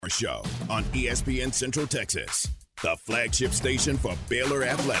Show on ESPN Central Texas, the flagship station for Baylor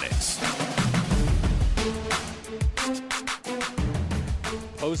Athletics.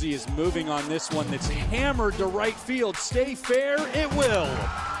 Posey is moving on this one that's hammered to right field. Stay fair, it will.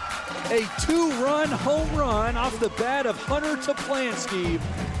 A 2-run home run off the bat of Hunter Toplansky.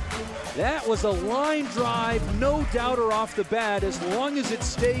 That was a line drive, no doubter off the bat, as long as it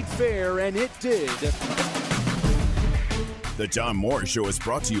stayed fair, and it did. The John Morris Show is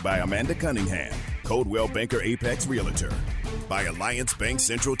brought to you by Amanda Cunningham, Coldwell Banker Apex Realtor, by Alliance Bank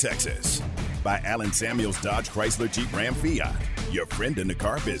Central Texas, by Allen Samuels Dodge Chrysler Jeep Ram Fiat, your friend in the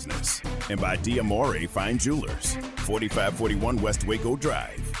car business, and by Diamore Fine Jewelers, 4541 West Waco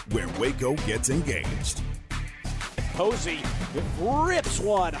Drive, where Waco gets engaged. Posey rips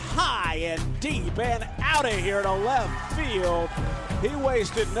one high and deep and out of here to left field. He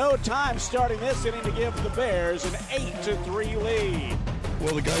wasted no time starting this inning to give the Bears an 8-3 lead.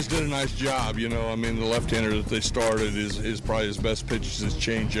 Well, the guys did a nice job. You know, I mean, the left-hander that they started is probably his best pitch is his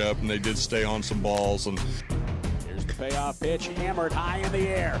changeup, and they did stay on some balls. And here's the payoff pitch, hammered high in the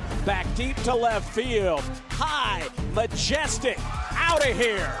air. Back deep to left field. High, majestic, out of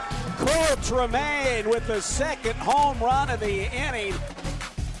here. Cole Tremaine with the second home run of the inning.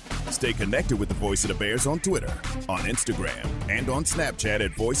 Stay connected with the Voice of the Bears on Twitter, on Instagram, and on Snapchat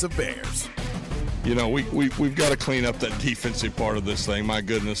at Voice of Bears. You know, we've got to clean up that defensive part of this thing. My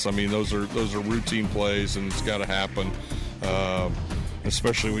goodness, I mean, those are routine plays, and it's got to happen,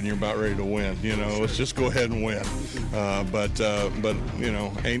 especially when you're about ready to win. You know, let's just go ahead and win. But you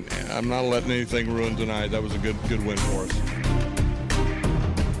know, I'm not letting anything ruin tonight. That was a good win for us.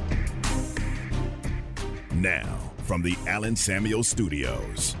 Now, from the Allen Samuels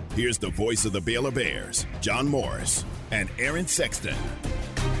Studios, here's the voice of the Baylor Bears, John Morris and Aaron Sexton.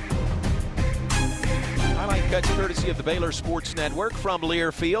 Highlight cuts courtesy of the Baylor Sports Network from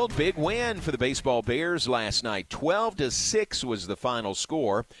Learfield. Big win for the baseball Bears last night. 12-6 was the final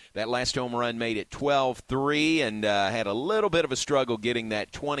score. That last home run made it 12-3 and had a little bit of a struggle getting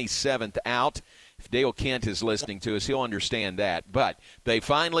that 27th out. If Dale Kent is listening to us, he'll understand that. But they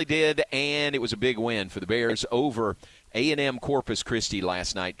finally did, and it was a big win for the Bears over A&M Corpus Christi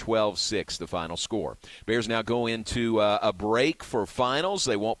last night, 12-6, the final score. Bears now go into a break for finals.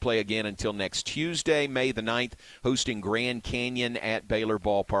 They won't play again until next Tuesday, May the 9th, hosting Grand Canyon at Baylor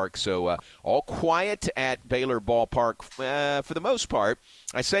Ballpark. So all quiet at Baylor Ballpark for the most part.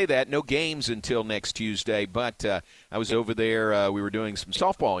 I say that, no games until next Tuesday, but I was over there. We were doing some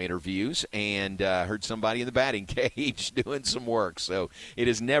softball interviews and heard somebody in the batting cage doing some work. So it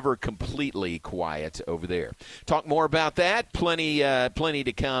is never completely quiet over there. Talk more about that. Plenty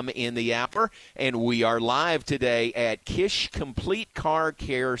to come in the hour. And we are live today at Kish Complete Car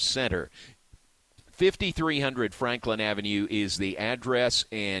Care Center. 5300 Franklin Avenue is the address,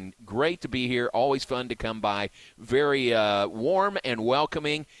 and great to be here. Always fun to come by. Very warm and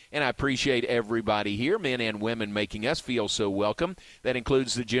welcoming, and I appreciate everybody here, men and women, making us feel so welcome. That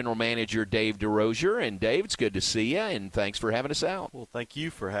includes the general manager, Dave DeRozier. And, Dave, it's good to see you, and thanks for having us out. Well, thank you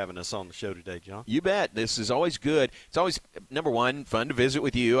for having us on the show today, John. You bet. This is always good. It's always, number one, fun to visit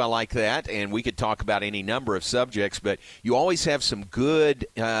with you. I like that, and we could talk about any number of subjects, but you always have some good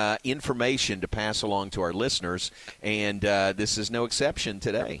information to pass along to our listeners, and this is no exception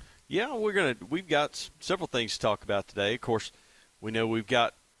today. Yeah, we've got several things to talk about today. Of course, we know we've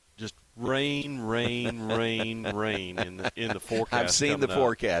got just rain in the forecast. I've seen the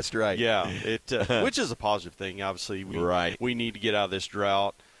forecast, right? Yeah, which is a positive thing. Obviously, we need to get out of this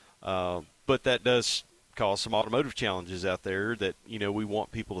drought, but that does cause some automotive challenges out there that we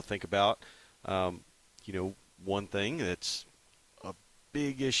want people to think about. One thing that's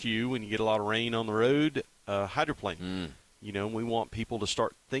big issue when you get a lot of rain on the road, hydroplaning. We want people to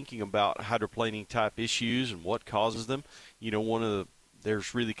start thinking about hydroplaning type issues and what causes them.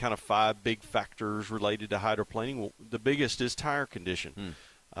 There's really kind of 5 big factors related to hydroplaning. Well, the biggest is tire condition.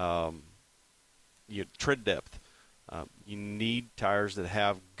 Tread depth. You need tires that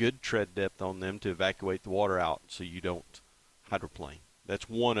have good tread depth on them to evacuate the water out so you don't hydroplane. That's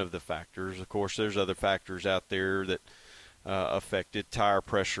one of the factors. Of course, there's other factors out there that affected: tire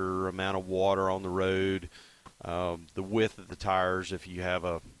pressure, amount of water on the road, the width of the tires. If you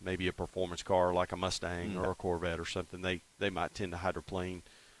have maybe a performance car like a Mustang or a Corvette or something, they might tend to hydroplane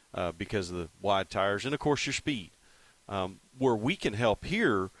because of the wide tires, and of course your speed. Where we can help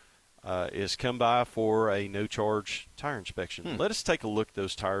here is come by for a no-charge tire inspection. Let us take a look at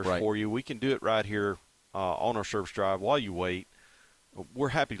those tires for you. We can do it right here on our service drive while you wait. We're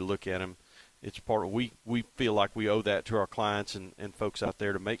happy to look at them. It's part of, we feel like we owe that to our clients and folks out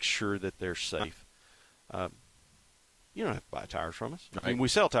there to make sure that they're safe. you don't have to buy tires from us. Right. I mean, we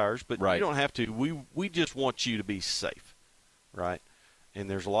sell tires, but Right. you don't have to. We just want you to be safe, right? And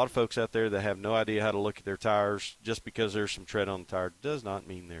there's a lot of folks out there that have no idea how to look at their tires. Just because there's some tread on the tire does not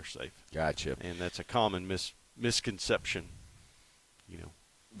mean they're safe. Gotcha. And that's a common misconception, you know.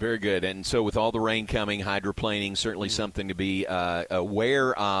 Very good. And so with all the rain coming, hydroplaning, certainly something to be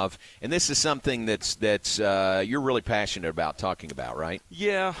aware of. And this is something that's you're really passionate about talking about, right?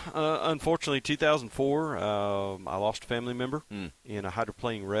 Yeah. Unfortunately, 2004, I lost a family member in a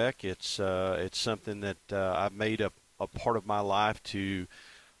hydroplaning wreck. It's something that I've made a part of my life to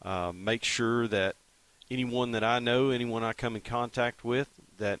make sure that anyone that I know, anyone I come in contact with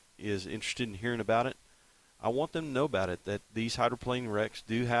that is interested in hearing about it, I want them to know about it, that these hydroplaning wrecks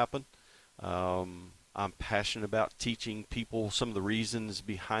do happen. I'm passionate about teaching people some of the reasons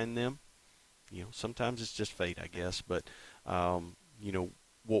behind them. You know, sometimes it's just fate, I guess. But, you know,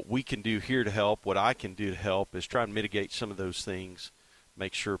 what we can do here to help, what I can do to help is try and mitigate some of those things,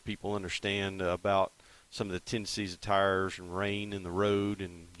 make sure people understand about some of the tendencies of tires and rain in the road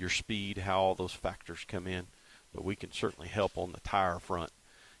and your speed, how all those factors come in. But we can certainly help on the tire front,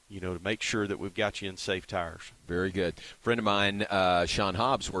 you know, to make sure that we've got you in safe tires. Very good. Friend of mine, Sean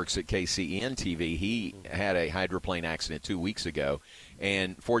Hobbs, works at KCEN TV. He had a hydroplane accident 2 weeks ago,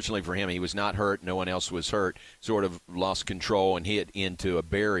 and fortunately for him, he was not hurt. No one else was hurt. Sort of lost control and hit into a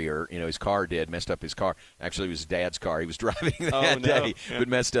barrier. You know, his car messed up his car. Actually, it was his dad's car. He was driving that day, but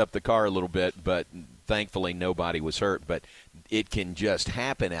messed up the car a little bit. But thankfully, nobody was hurt. But it can just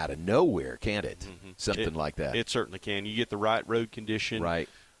happen out of nowhere, can't it? Something like that. It certainly can. You get the right road condition. Right.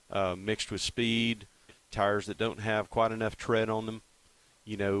 Mixed with speed, tires that don't have quite enough tread on them,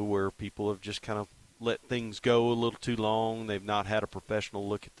 you know, where people have just kind of let things go a little too long. They've not had a professional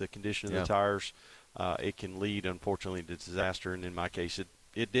look at the condition of the tires. It can lead, unfortunately, to disaster, and in my case, it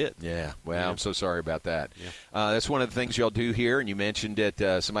did. Yeah, well, I'm so sorry about that. Yeah. That's one of the things y'all do here, and you mentioned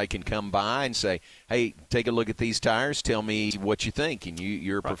that somebody can come by and say, hey, take a look at these tires, tell me what you think, and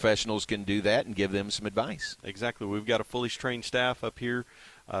your professionals can do that and give them some advice. Exactly. We've got a fully trained staff up here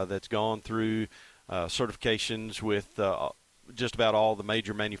that's gone through certifications with just about all the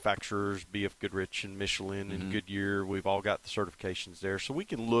major manufacturers, BF Goodrich and Michelin and Goodyear. We've all got the certifications there. So we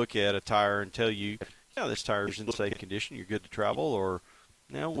can look at a tire and tell you, yeah, this tire is in safe condition, you're good to travel, or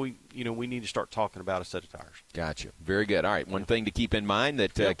now we need to start talking about a set of tires. Gotcha. Very good. All right. One thing to keep in mind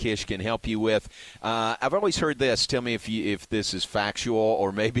that Kish can help you with. I've always heard this. Tell me if this is factual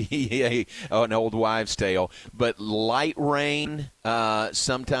or maybe an old wives' tale. But light rain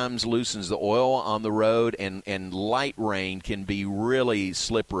sometimes loosens the oil on the road, and light rain can be really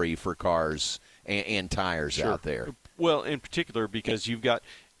slippery for cars and tires out there. Well, in particular because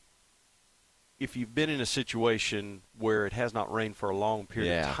if you've been in a situation where it has not rained for a long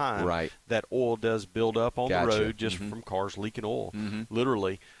period of time, that oil does build up on the road just from cars leaking oil,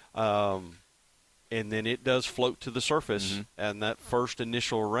 literally. And then it does float to the surface, and that first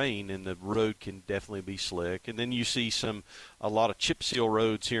initial rain and the road can definitely be slick. And then you see a lot of chip seal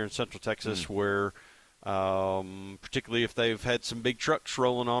roads here in Central Texas where, particularly if they've had some big trucks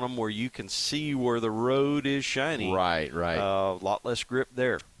rolling on them, where you can see where the road is shiny. Right. A lot less grip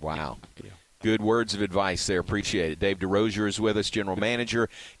there. Wow. Yeah. Good words of advice there. Appreciate it. Dave DeRosier is with us, General Manager,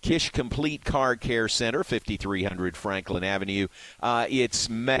 Kish Complete Car Care Center, 5300 Franklin Avenue. It's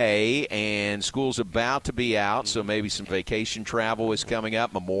May, and school's about to be out, so maybe some vacation travel is coming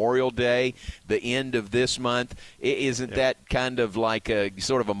up. Memorial Day, the end of this month. Isn't that kind of like a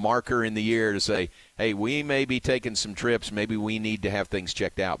sort of a marker in the year to say, hey, we may be taking some trips. Maybe we need to have things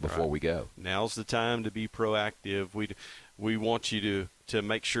checked out before we go. Now's the time to be proactive. We want you to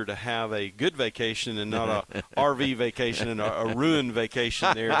make sure to have a good vacation and not a RV vacation and a ruined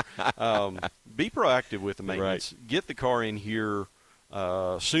vacation there. Be proactive with the maintenance. Right. Get the car in here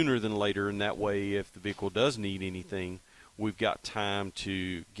sooner than later, and that way if the vehicle does need anything, we've got time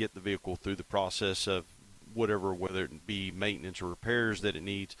to get the vehicle through the process of whatever, whether it be maintenance or repairs that it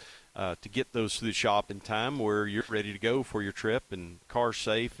needs, to get those through the shop in time where you're ready to go for your trip and car's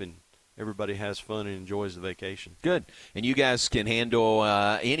safe and everybody has fun and enjoys the vacation. Good. And you guys can handle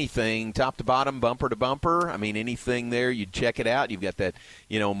anything, top to bottom, bumper to bumper. I mean, anything there, you check it out. You've got that,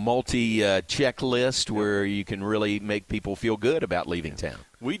 multi-checklist where you can really make people feel good about leaving town.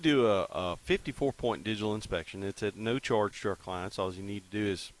 We do a 54-point digital inspection. It's at no charge to our clients. All you need to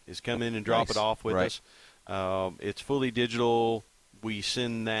do is come in and drop it off with us. It's fully digital. We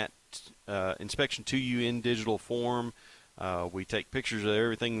send that inspection to you in digital form. We take pictures of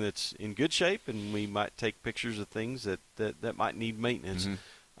everything that's in good shape, and we might take pictures of things that might need maintenance.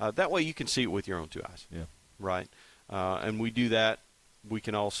 That way you can see it with your own two eyes. Yeah. Right. And we do that we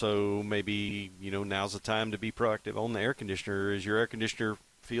can also maybe, now's the time to be proactive on the air conditioner. Is your air conditioner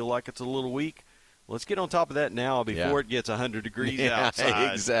feel like it's a little weak? Let's get on top of that now before it gets 100 degrees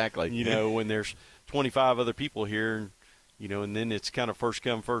outside. Exactly. When there's 25 other people here, and then it's kind of first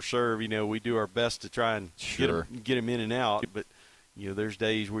come, first serve. We do our best to try and get them in and out. But, there's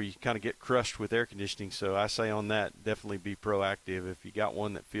days where you kind of get crushed with air conditioning. So I say on that, definitely be proactive. If you got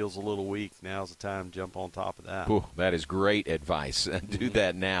one that feels a little weak, now's the time to jump on top of that. Ooh, that is great advice. Do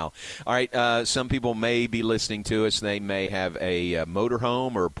that now. All right, some people may be listening to us. They may have a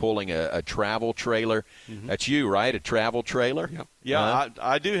motorhome or pulling a travel trailer. Mm-hmm. That's you, right? A travel trailer? Yep. Yeah,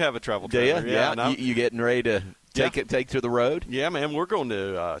 I do have a travel trailer. Do you? Yeah. You getting ready to take to the road? Yeah, man. We're going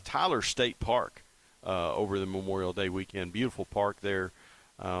to Tyler State Park over the Memorial Day weekend. Beautiful park there.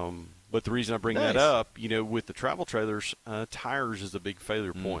 But the reason I bring that up, with the travel trailers, tires is a big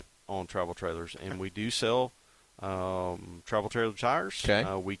failure point on travel trailers. And we do sell travel trailer tires.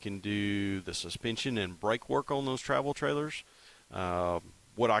 Okay. We can do the suspension and brake work on those travel trailers,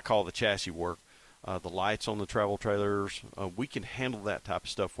 what I call the chassis work. The lights on the travel trailers, we can handle that type of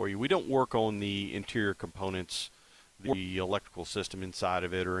stuff for you. We don't work on the interior components, the electrical system inside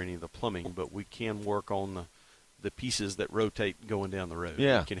of it or any of the plumbing, but we can work on the pieces that rotate going down the road.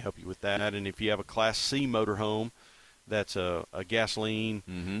 Yeah. We can help you with that. And if you have a Class C motorhome, that's a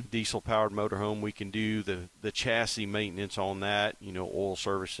gasoline, diesel-powered motorhome, we can do the chassis maintenance on that, oil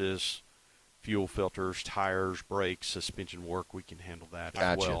services, fuel filters, tires, brakes, suspension work. We can handle that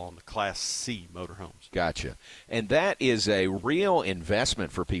as well on the Class C motorhomes. Gotcha. And that is a real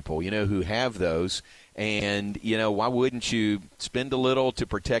investment for people, who have those. And, why wouldn't you spend a little to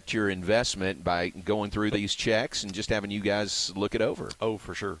protect your investment by going through these checks and just having you guys look it over? Oh,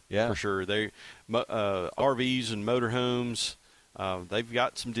 for sure. Yeah. For sure. RVs and motorhomes, they've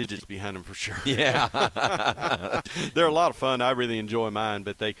got some digits behind them for sure. Yeah. They're a lot of fun. I really enjoy mine,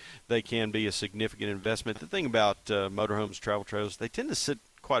 but they can be a significant investment. The thing about motorhomes, travel trailers, they tend to sit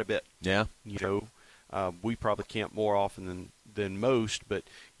quite a bit. Yeah. We probably camp more often than most, but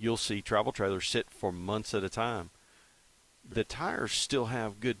you'll see travel trailers sit for months at a time. The tires still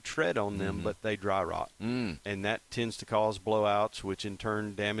have good tread on them, but they dry rot. And that tends to cause blowouts, which in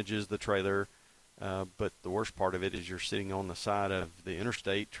turn damages the trailer. But the worst part of it is you're sitting on the side of the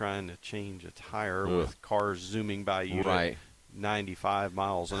interstate trying to change a tire with cars zooming by you at 95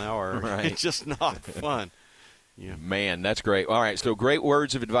 miles an hour. Right. It's just not fun. Yeah. Man, that's great. All right, so great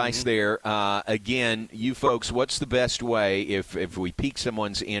words of advice there. Again, you folks, what's the best way if we pique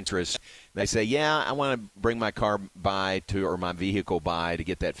someone's interest? They say, yeah, I want to bring my car by or my vehicle by to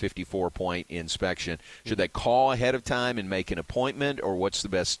get that 54-point inspection. Should they call ahead of time and make an appointment, or what's the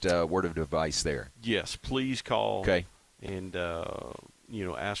best word of advice there? Yes, please call. Okay. And,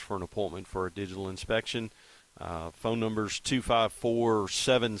 ask for an appointment for a digital inspection. Phone number's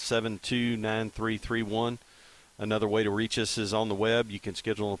 254-772-9331. Another way to reach us is on the web. You can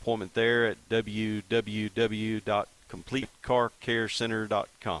schedule an appointment there at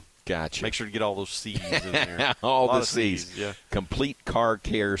www.completecarcarecenter.com. Gotcha. Make sure to get all those C's in there. All the C's. Yeah.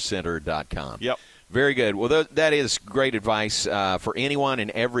 CompleteCarCareCenter.com. Yep. Very good. Well, that is great advice for anyone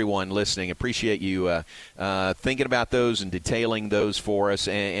and everyone listening. Appreciate you thinking about those and detailing those for us,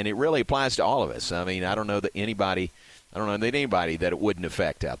 and it really applies to all of us. I mean, I don't know that anybody that it wouldn't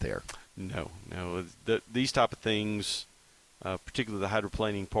affect out there. No. These type of things, particularly the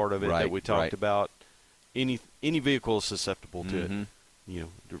hydroplaning part of it that we talked about, any vehicle is susceptible to it.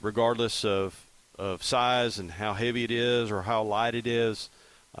 Regardless of size and how heavy it is or how light it is,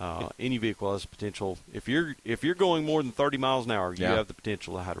 any vehicle has potential. If you're going more than 30 miles an hour, you have the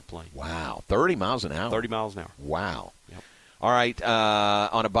potential to hydroplane. Wow, 30 miles an hour. 30 miles an hour. Wow. Yep. All right.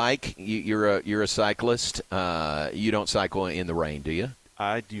 On a bike, you're a cyclist. You don't cycle in the rain, do you?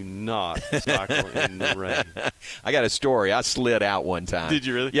 I do not cycle in the rain. I got a story. I slid out one time. Did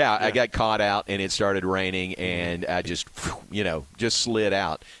you really? Yeah, I got caught out, and it started raining, and I just slid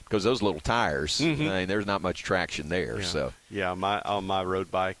out because those little tires, I mean, there's not much traction there. Yeah. So on my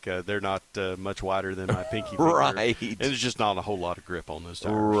road bike, they're not much wider than my pinky finger. Right. And there's just not a whole lot of grip on those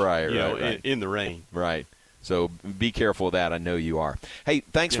tires. Right. In the rain. Right. So be careful of that. I know you are. Hey,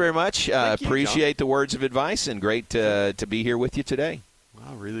 thanks very much. Thank you, appreciate John. the words of advice, and great to be here with you today.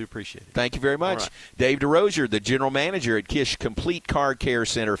 I really appreciate it. Thank you very much. Right. Dave DeRosier, the general manager at Kish Complete Car Care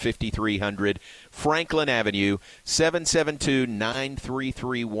Center, 5300 Franklin Avenue.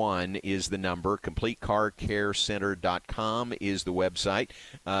 772-9331 is the number. CompleteCarCareCenter.com is the website.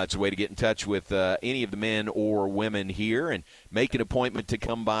 It's a way to get in touch with any of the men or women here and make an appointment to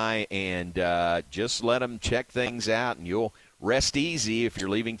come by and just let them check things out, and you'll rest easy if you're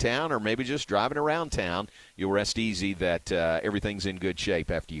leaving town or maybe just driving around town. You'll rest easy that everything's in good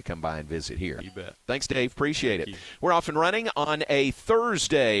shape after you come by and visit here. You bet. Thanks, Dave. Appreciate it. We're off and running on a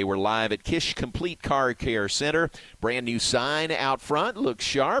Thursday. We're live at Kish Complete Car Care Center. Brand new sign out front. Looks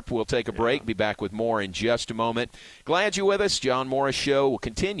sharp. We'll take a break. Be back with more in just a moment. Glad you're with us. John Morris Show will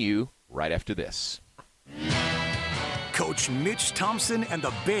continue right after this. Coach Mitch Thompson and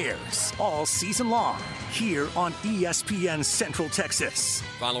the Bears all season long here on ESPN Central Texas.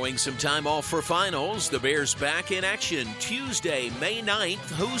 Following some time off for finals, the Bears back in action Tuesday, May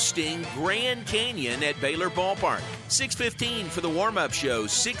 9th, hosting Grand Canyon at Baylor Ballpark. 6:15 for the warm-up show,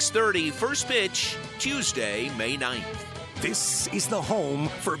 6:30 first pitch, Tuesday, May 9th. This is the home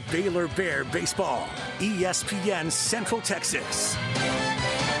for Baylor Bear baseball, ESPN Central Texas.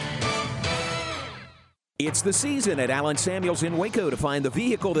 It's the season at Allen Samuels in Waco to find the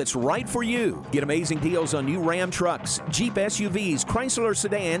vehicle that's right for you. Get amazing deals on new Ram trucks, Jeep SUVs, Chrysler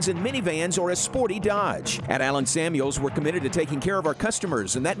sedans, and minivans, or a sporty Dodge. At Allen Samuels, we're committed to taking care of our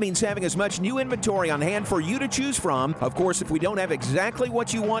customers, and that means having as much new inventory on hand for you to choose from. Of course, if we don't have exactly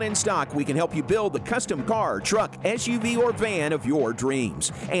what you want in stock, we can help you build the custom car, truck, SUV, or van of your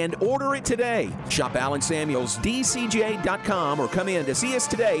dreams. And order it today. Shop AllenSamuelsDCJ.com or come in to see us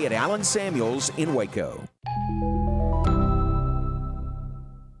today at Allen Samuels in Waco.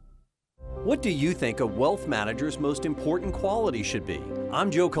 What do you think a wealth manager's most important quality should be?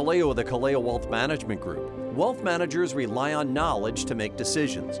 I'm Joe Kaleo of the Kaleo Wealth Management Group. Wealth managers rely on knowledge to make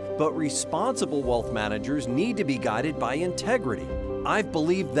decisions, but responsible wealth managers need to be guided by integrity. I've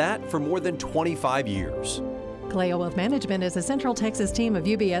believed that for more than 25 years. Kaleo Wealth Management is a Central Texas team of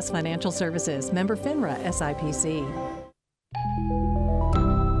UBS Financial Services, member FINRA SIPC.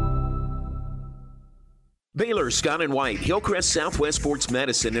 Baylor Scott & White, Hillcrest Southwest Sports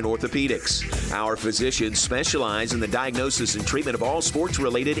Medicine and Orthopedics. Our physicians specialize in the diagnosis and treatment of all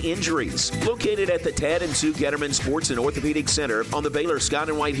sports-related injuries. Located at the Tad and Sue Getterman Sports and Orthopedic Center on the Baylor Scott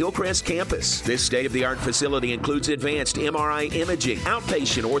 & White Hillcrest campus. This state-of-the-art facility includes advanced MRI imaging,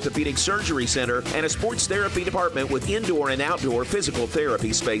 outpatient orthopedic surgery center, and a sports therapy department with indoor and outdoor physical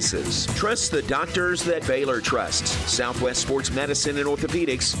therapy spaces. Trust the doctors that Baylor trusts. Southwest Sports Medicine and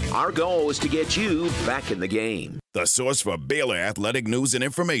Orthopedics. Our goal is to get you back in the game. The source for Baylor athletic news and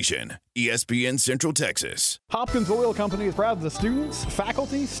information, ESPN Central Texas. Hopkins Oil Company is proud of the students,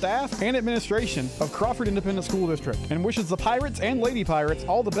 faculty, staff, and administration of Crawford Independent School District and wishes the Pirates and Lady Pirates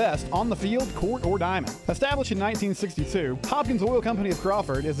all the best on the field, court, or diamond. Established in 1962, Hopkins Oil Company of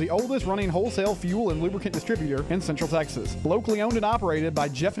Crawford is the oldest running wholesale fuel and lubricant distributor in Central Texas. Locally owned and operated by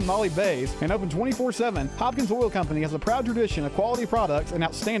Jeff and Molly Bays and open 24/7, Hopkins Oil Company has a proud tradition of quality products and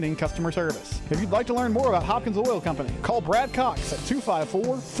outstanding customer service. If you'd like to learn more about Hopkins Oil Company, call Brad Cox at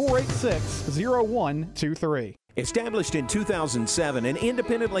 254-486-0123. Established in 2007 and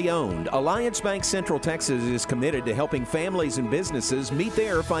independently owned, Alliance Bank Central Texas is committed to helping families and businesses meet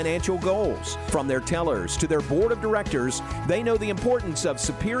their financial goals. From their tellers to their board of directors, they know the importance of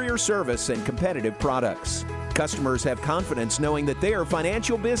superior service and competitive products. Customers have confidence knowing that their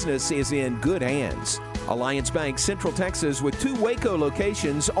financial business is in good hands. Alliance Bank Central Texas with 2 Waco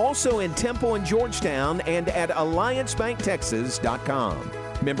locations, also in Temple and Georgetown, and at AllianceBankTexas.com.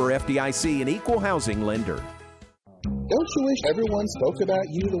 Member FDIC and equal housing lender. Don't you wish everyone spoke about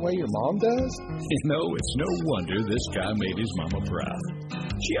you the way your mom does? You know, it's no wonder this guy made his mama proud.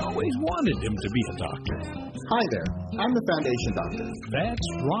 She always wanted him to be a doctor. Hi there, I'm the Foundation Doctor. That's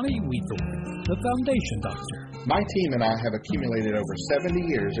Ronnie Wheathorn, the Foundation Doctor. My team and I have accumulated over 70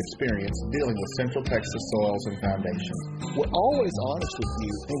 years' experience dealing with Central Texas soils and foundations. We're always honest with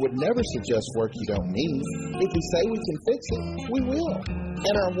you and would never suggest work you don't need. If we say we can fix it, we will.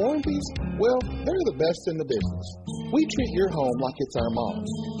 And our warranties, well, they're the best in the business. We treat your home like it's our mom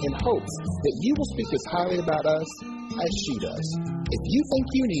in hopes that you will speak as highly about us as she does. If you think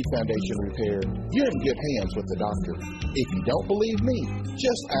you need foundation repair, you're in good hands with the doctor. If you don't believe me,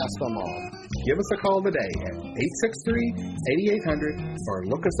 just ask my mom. Give us a call today at 863-8800 or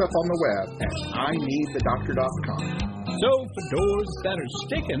look us up on the web at IneedTheDoctor.com. So for doors that are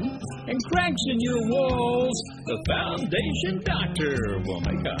sticking and cracks in your walls, the Foundation Doctor will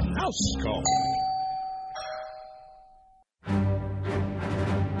make a house call.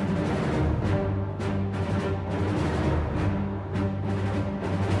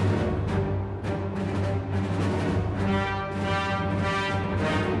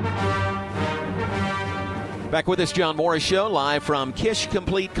 Back with us, John Morris Show, live from Kish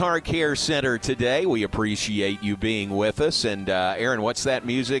Complete Car Care Center today. We appreciate you being with us. And, Aaron, what's that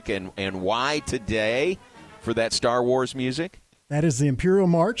music and why today for that Star Wars music? That is the Imperial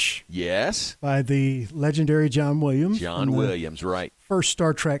March. Yes. By the legendary John Williams. John Williams, right. First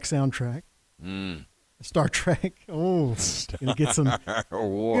Star Trek soundtrack. Star Trek. Oh, gonna get some.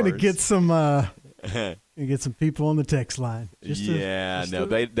 Gonna get some people on the text line.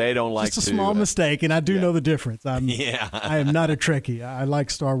 They don't like. Just a small mistake, and I do know the difference. I am not a Trekkie. I like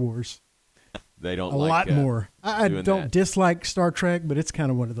Star Wars. They don't a like lot more. I don't dislike Star Trek, but it's kind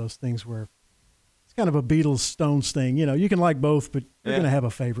of one of those things where it's kind of a Beatles Stones thing. You know, you can like both, but you're going to have a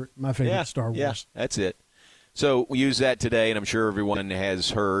favorite. My favorite Star Wars. Yeah, that's it. So we use that today, and I'm sure everyone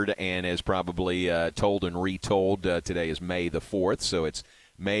has heard and has probably told and retold. Today is May the 4th, so it's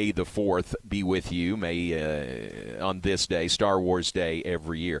May the 4th be with you. May on this day, Star Wars Day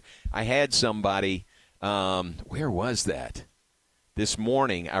every year. I had somebody, where was that? This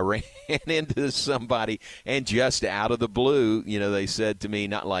morning, I ran into somebody, and just out of the blue, they said to me,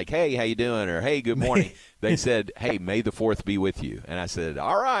 not like, hey, how you doing, or hey, good morning. They said, hey, May the 4th be with you. And I said,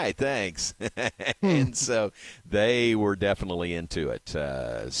 all right, thanks. And so they were definitely into it.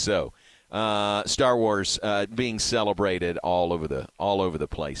 Star Wars being celebrated all over the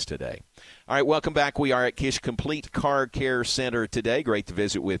place today. All right, welcome back. We are at Kish Complete Car Care Center today. Great to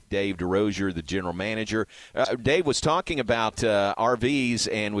visit with Dave DeRosier, the general manager. Dave was talking about RVs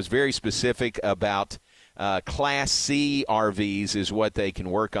and was very specific about Class C RVs is what they can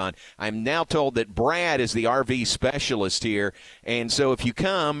work on. I'm now told that Brad is the RV specialist here, and so if you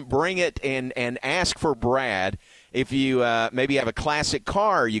come, bring it and ask for Brad. If you maybe have a classic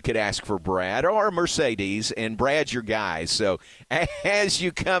car, you could ask for Brad, or a Mercedes, and Brad's your guy. So as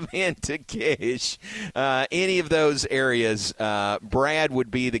you come into Kish, any of those areas, Brad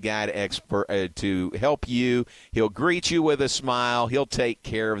would be the guy to help you. He'll greet you with a smile. He'll take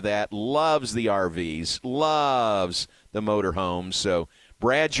care of that. Loves the RVs, loves the motorhomes. So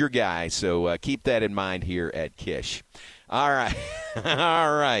Brad's your guy. So keep that in mind here at Kish. All right.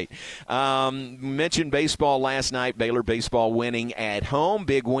 All right. Mentioned baseball last night. Baylor baseball winning at home.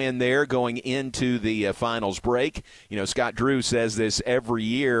 Big win there going into the finals break. Scott Drew says this every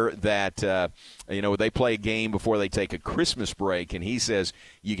year that, they play a game before they take a Christmas break. And he says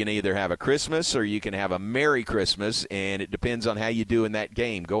you can either have a Christmas or you can have a Merry Christmas. And it depends on how you do in that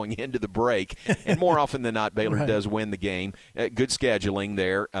game going into the break. And more often than not, Baylor does win the game. Good scheduling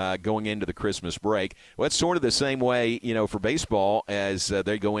there going into the Christmas break. Well, it's sort of the same way, for baseball as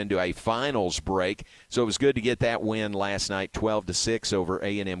they go into a finals break. So it was good to get that win last night, 12-6 over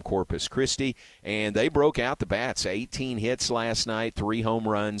A&M Corpus Christi. And they broke out the bats, 18 hits last night, 3 home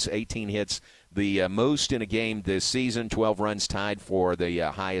runs, 18 hits, the most in a game this season, 12 runs tied for the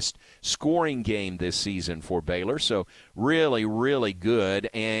highest scoring game this season for Baylor. So really, really good.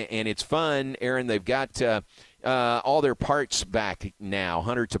 And it's fun, Aaron. They've got all their parts back now.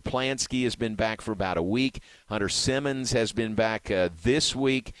 Hunter Toplansky has been back for about a week. Hunter Simmons has been back this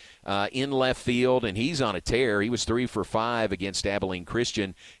week in left field, and he's on a tear. He was 3 for 5 against Abilene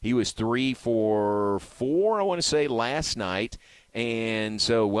Christian. He was 3 for 4, I want to say, last night. And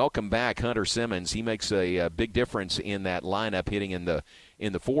so welcome back, Hunter Simmons. He makes a big difference in that lineup, hitting in the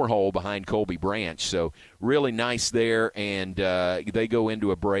 4-hole behind Colby Branch. So really nice there, and they go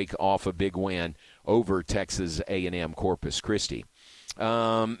into a break off a big win over Texas A&M Corpus Christi.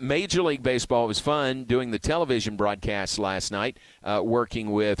 Major League Baseball was fun doing the television broadcast last night,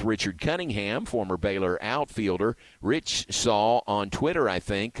 working with Richard Cunningham, former Baylor outfielder. Rich saw on Twitter, I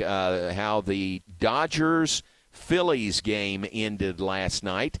think, how the Dodgers-Phillies game ended last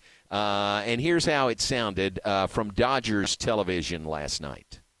night. And here's how it sounded from Dodgers television last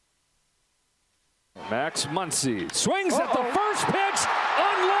night. Max Muncy swings at the first pitch,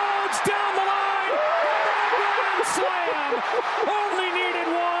 unloads down the line, grand slam, only needed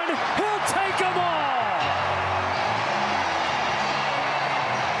one, he'll take them all.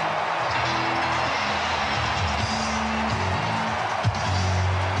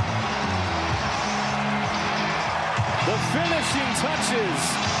 The finishing touches,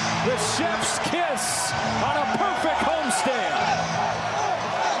 the chef's kiss on a perfect homestand.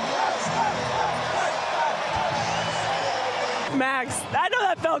 Max, I know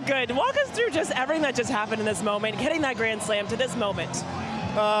that felt good. Walk us through just everything that just happened in this moment, getting that grand slam to this moment.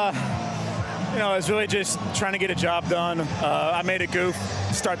 It's really just trying to get a job done. I made a goof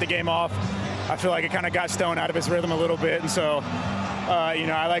to start the game off. I feel like it kind of got Stone out of his rhythm a little bit, and so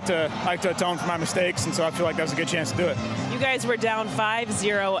I like to atone for my mistakes, and so I feel like that was a good chance to do it. You guys were down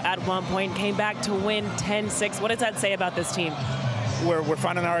 5-0 at one point, came back to win 10-6. What does that say about this team? We're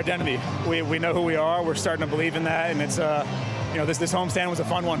finding our identity. We know who we are. We're starting to believe in that, and it's this homestand was a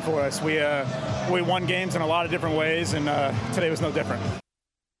fun one for us. We won games in a lot of different ways, and today was no different.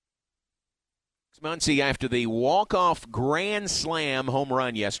 Muncy, after the walk-off grand slam home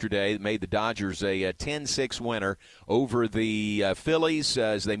run yesterday that made the Dodgers a 10-6 winner over the Phillies,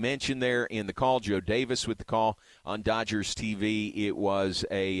 as they mentioned there in the call, Joe Davis with the call on Dodgers TV, it was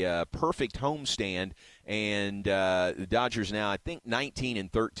a perfect homestand. And the Dodgers now, I think,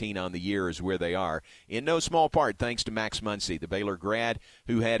 19-13 on the year is where they are. In no small part, thanks to Max Muncy, the Baylor grad,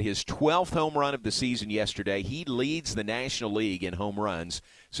 who had his 12th home run of the season yesterday. He leads the National League in home runs.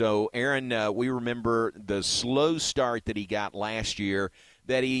 So, Aaron, we remember the slow start that he got last year,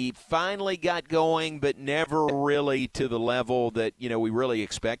 that he finally got going, but never really to the level that, we really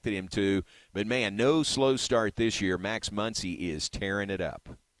expected him to. But, man, no slow start this year. Max Muncy is tearing it up.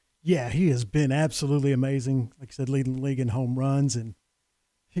 Yeah, he has been absolutely amazing. Like I said, leading the league in home runs, and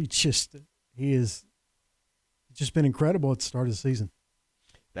he has just been incredible at the start of the season.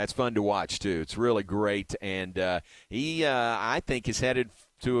 That's fun to watch too. It's really great, and he, I think, is headed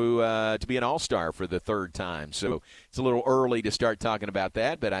to be an all-star for the third time. So it's a little early to start talking about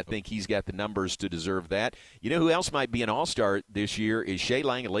that, but I think he's got the numbers to deserve that. You know who else might be an all-star this year is Shea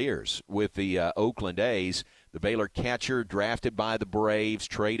Langeliers with the Oakland A's. The Baylor catcher drafted by the Braves,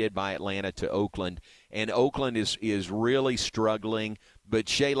 traded by Atlanta to Oakland. And Oakland is really struggling, but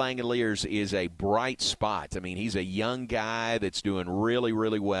Shea Langeliers is a bright spot. I mean, he's a young guy that's doing really,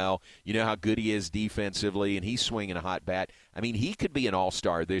 really well. You know how good he is defensively, and he's swinging a hot bat. I mean, he could be an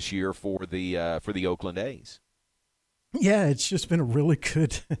all-star this year for the Oakland A's. Yeah, it's just been a really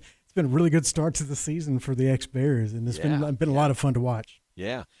good start to the season for the ex-Bears, and it's been a lot of fun to watch.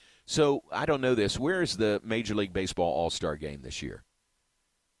 Yeah. So, I don't know this. Where is the Major League Baseball All-Star Game this year?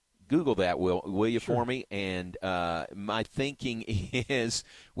 Google that, will you, for me? And my thinking is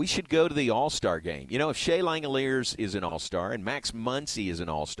we should go to the All-Star Game. If Shea Langeliers is an All-Star and Max Muncy is an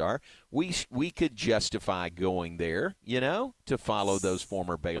All-Star, we could justify going there, to follow those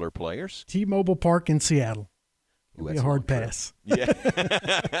former Baylor players. T-Mobile Park in Seattle. It'll be a hard pass. Yeah.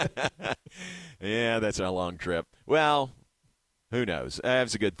 Yeah, that's a long trip. Well, who knows?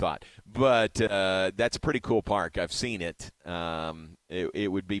 That's a good thought. But that's a pretty cool park. I've seen it.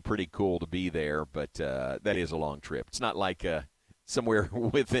 It would be pretty cool to be there, but that is a long trip. It's not like somewhere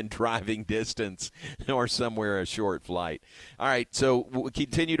within driving distance or somewhere a short flight. All right, so we'll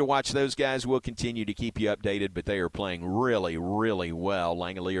continue to watch those guys. We'll continue to keep you updated, but they are playing really, really well.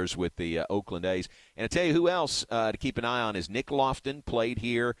 Langeliers with the Oakland A's. And I tell you who else to keep an eye on is Nick Lofton, played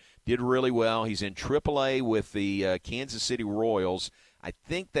here, did really well. He's in AAA with the Kansas City Royals. I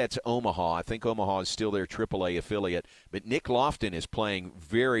think that's Omaha. I think Omaha is still their AAA affiliate. But Nick Lofton is playing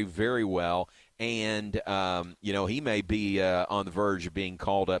very, very well. And, he may be on the verge of being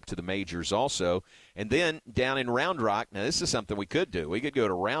called up to the majors also. And then down in Round Rock, now this is something we could do. We could go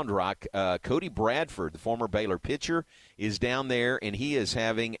to Round Rock. Cody Bradford, the former Baylor pitcher, is down there, and he is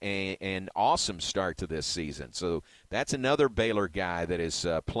having an awesome start to this season. So that's another Baylor guy that is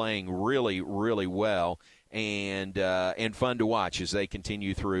playing really, really well and fun to watch as they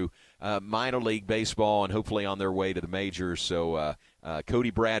continue through minor league baseball and hopefully on their way to the majors. So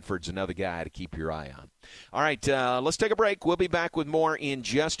Cody Bradford's another guy to keep your eye on. All right, let's take a break. We'll be back with more in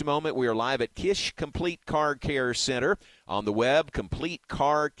just a moment. We are live at Kish Complete Car Care Center on the web,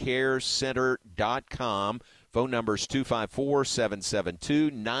 CompleteCarCareCenter.com. Phone number is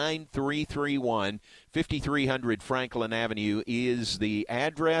 254-772-9331. 5300 Franklin Avenue is the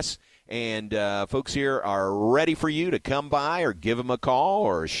address. And folks here are ready for you to come by or give them a call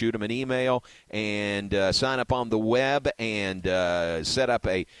or shoot them an email and sign up on the web and set up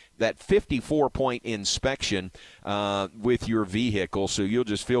that 54-point inspection with your vehicle, so you'll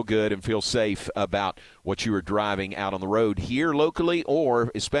just feel good and feel safe about what you are driving out on the road here locally,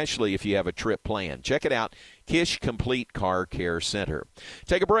 or especially if you have a trip planned. Check it out, Kish Complete Car Care Center.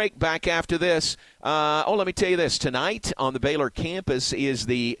 Take a break. Back after this. Let me tell you this. Tonight on the Baylor campus is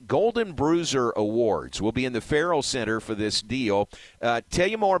the Golden Bruiser Awards. We'll be in the Farrell Center for this deal. Tell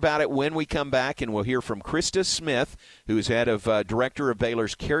you more about it when we come back, and we'll hear from Krista Smith, who is head of Director of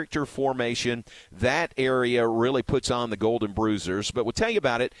Baylor's Character Formation. That area really puts on the Golden Bruisers, but we'll tell you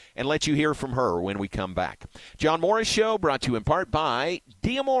about it and let you hear from her when we come back. John Morris Show brought to you in part by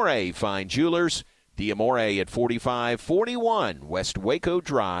D'Amore Fine Jewelers. D'Amore at 4541 West Waco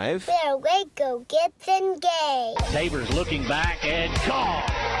Drive. There, Waco gets engaged. Tabers looking back and gone.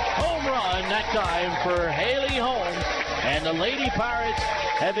 Home run that time for Haley Holmes. And the Lady Pirates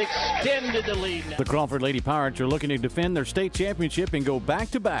have extended the lead now. The Crawford Lady Pirates are looking to defend their state championship and go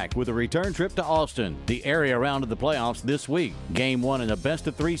back-to-back with a return trip to Austin, the area round of the playoffs this week. Game 1 in a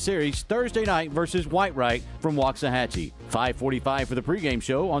best-of-3 series Thursday night versus Whitewright from Waxahachie. 5:45 for the pregame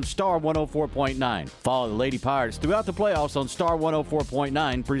show on Star 104.9. Follow the Lady Pirates throughout the playoffs on Star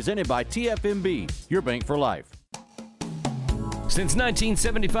 104.9, presented by TFMB, your bank for life. Since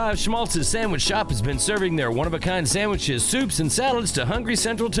 1975, Schmaltz's Sandwich Shop has been serving their one-of-a-kind sandwiches, soups, and salads to hungry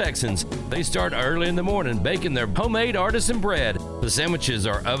Central Texans. They start early in the morning baking their homemade artisan bread. The sandwiches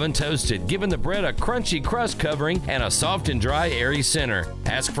are oven-toasted, giving the bread a crunchy crust covering and a soft and dry, airy center.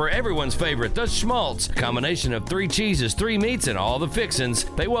 Ask for everyone's favorite, the Schmaltz, a combination of 3 cheeses, 3 meats, and all the fixins.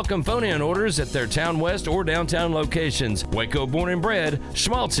 They welcome phone-in orders at their Town West or downtown locations. Waco born and bred,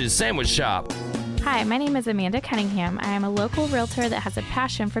 Schmaltz's Sandwich Shop. Hi, my name is Amanda Cunningham. I am a local realtor that has a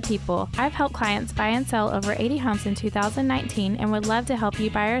passion for people. I've helped clients buy and sell over 80 homes in 2019 and would love to help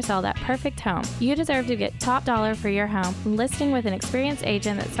you buy or sell that perfect home. You deserve to get top dollar for your home. Listing with an experienced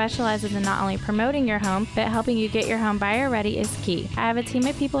agent that specializes in not only promoting your home, but helping you get your home buyer ready is key. I have a team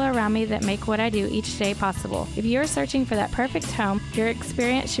of people around me that make what I do each day possible. If you're searching for that perfect home, your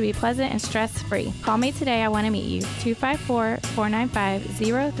experience should be pleasant and stress-free. Call me today. I want to meet you.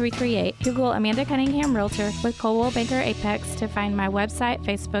 254-495-0338. Google Amanda Cunningham Realtor with Coldwell Banker Apex to find my website,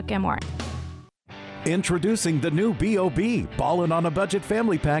 Facebook, and more. Introducing the new B.O.B. Ballin' on a Budget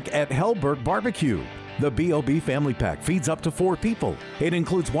Family Pack at Hellberg Barbecue. The B.O.B. Family Pack feeds up to 4 people. It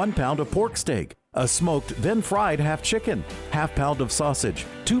includes 1 pound of pork steak, a smoked then fried half chicken, half pound of sausage,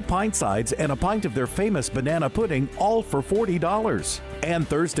 2 pint sides, and a pint of their famous banana pudding, all for $40. And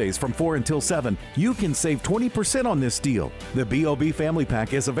Thursdays from 4 until 7, you can save 20% on this deal. The B.O.B. Family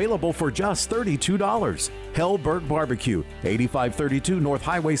Pack is available for just $32. Hellberg Barbecue, 8532 North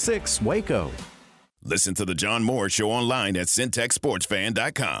Highway 6, Waco. Listen to The John Moore Show online at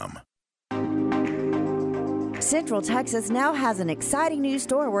CentexSportsFan.com. Central Texas now has an exciting new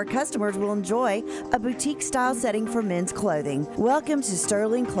store where customers will enjoy a boutique-style setting for men's clothing. Welcome to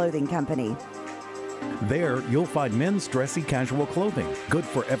Sterling Clothing Company. There, you'll find men's dressy casual clothing, good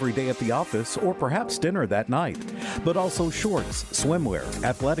for every day at the office or perhaps dinner that night. But also shorts, swimwear,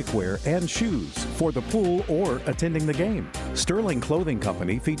 athletic wear, and shoes for the pool or attending the game. Sterling Clothing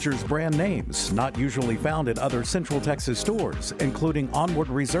Company features brand names not usually found at other Central Texas stores, including Onward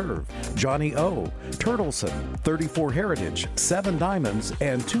Reserve, Johnny O, Turtleson, 34 Heritage, 7 Diamonds,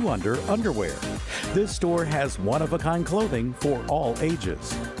 and 2 Under underwear. This store has one-of-a-kind clothing for all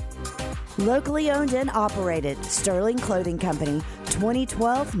ages. Locally owned and operated, Sterling Clothing Company,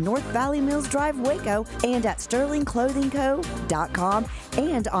 2012 North Valley Mills Drive, Waco, and at sterlingclothingco.com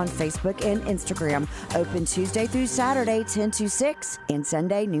and on Facebook and Instagram. Open Tuesday through Saturday, 10 to 6, and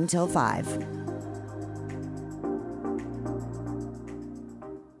Sunday, noon till 5.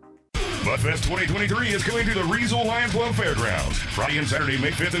 Mudfest 2023 is coming to the Riesel Lions Club Fairgrounds. Friday and Saturday,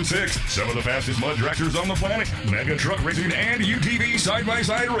 May 5th and 6th. Some of the fastest mud dragsters on the planet, mega truck racing, and UTV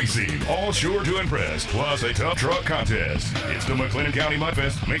side-by-side racing. All sure to impress. Plus a tough truck contest. It's the McLennan County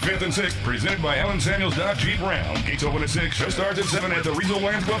Mudfest, May 5th and 6th, presented by Allen Samuels Dodge Jeep Ram. Gates open at 6. Show starts at 7 at the Riesel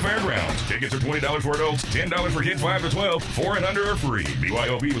Lions Club Fairgrounds. Tickets are $20 for adults, $10 for kids 5 to 12. 4 and under are free.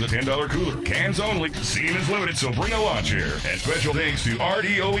 BYOB with a $10 cooler. Cans only. Seating is limited, so bring a lawn chair. And special thanks to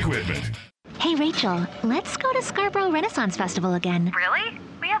RDO Equipment. Hey, Rachel, let's go to Scarborough Renaissance Festival again. Really?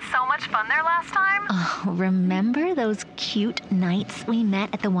 We had so much fun there last time. Oh, remember those cute nights we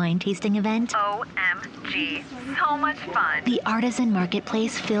met at the wine tasting event? OMG. So much fun. The artisan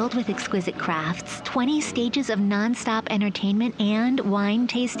marketplace filled with exquisite crafts, 20 stages of nonstop entertainment, and wine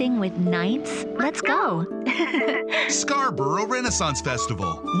tasting with nights. Let's go. Scarborough Renaissance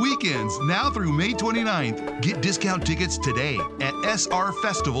Festival. Weekends now through May 29th. Get discount tickets today at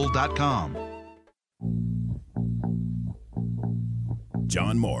srfestival.com.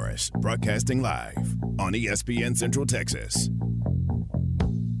 John Morris, broadcasting live on ESPN Central Texas.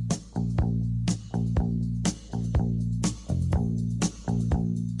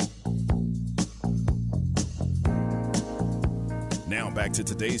 Now back to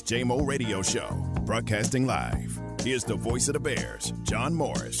today's JMO Radio Show, broadcasting live. Here's the voice of the Bears, John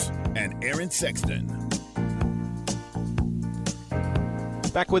Morris, and Aaron Sexton.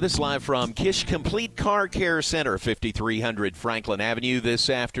 Back with us live from Kish Complete Car Care Center, 5300 Franklin Avenue this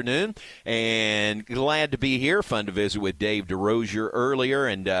afternoon. And glad to be here. Fun to visit with Dave DeRozier earlier,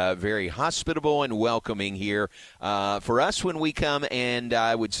 and very hospitable and welcoming here for us when we come, and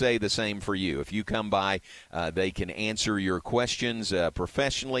I would say the same for you. If you come by, they can answer your questions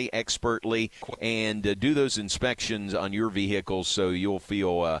professionally, expertly, and do those inspections on your vehicles so you'll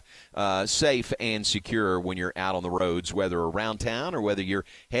feel safe and secure when you're out on the roads, whether around town or whether you're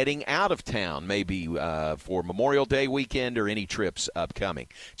heading out of town, maybe for Memorial Day weekend or any trips upcoming.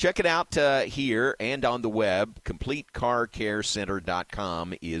 Check it out here and on the web.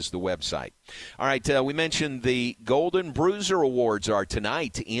 CompleteCarCareCenter.com is the website. All right, we mentioned the Golden Bruiser Awards are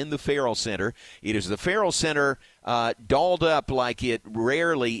tonight in the Farrell Center. It is the Farrell Center dolled up like it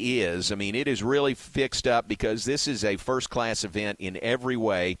rarely is. I mean, it is really fixed up because this is a first-class event in every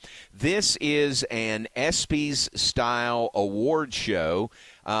way. This is an ESPYs-style award show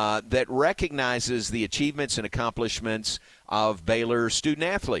that recognizes the achievements and accomplishments of Baylor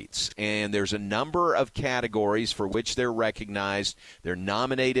student-athletes. And there's a number of categories for which they're recognized. They're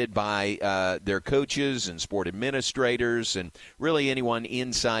nominated by their coaches and sport administrators, and really anyone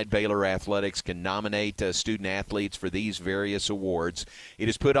inside Baylor athletics can nominate student-athletes for these various awards. It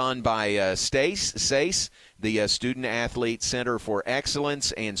is put on by SACE, the Student Athlete Center for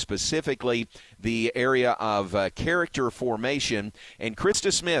Excellence, and specifically the area of character formation. And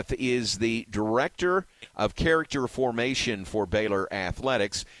Krista Smith is the Director of Character Formation for Baylor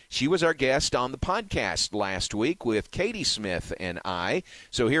Athletics. She was our guest on the podcast last week with Katie Smith and I.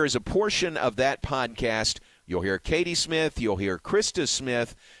 So here is a portion of that podcast. You'll hear Katie Smith, you'll hear Krista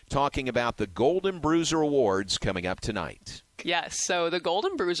Smith talking about the Golden Bruiser Awards coming up tonight. Yes, so the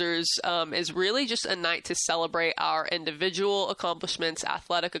Golden Bruisers is really just a night to celebrate our individual accomplishments,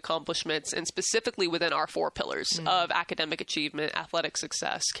 athletic accomplishments, and specifically within our 4 pillars of academic achievement, athletic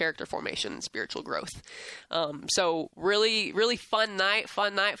success, character formation, and spiritual growth. So really, really fun night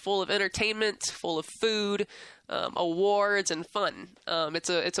full of entertainment, full of food, awards, and fun.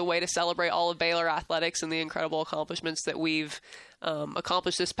 It's a way to celebrate all of Baylor athletics and the incredible accomplishments that we've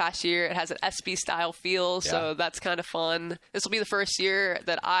accomplished this past year. It has an ESPY-style feel, so that's kind of fun. This will be the first year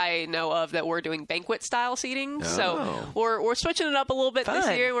that I know of that we're doing banquet-style seating. So we're switching it up a little bit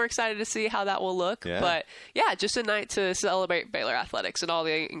this year. We're excited to see how that will look. Yeah. But, yeah, just a night to celebrate Baylor athletics and all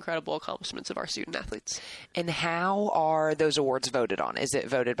the incredible accomplishments of our student-athletes. And how are those awards voted on? Is it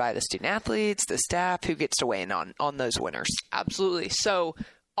voted by the student-athletes, the staff? Who gets to weigh in on those winners? Absolutely. So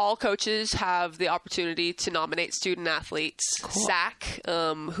all coaches have the opportunity to nominate student athletes. Cool. SAC,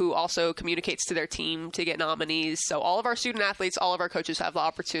 who also communicates to their team to get nominees. So all of our student athletes, all of our coaches have the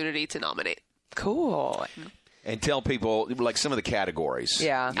opportunity to nominate. Cool. And tell people, like, some of the categories.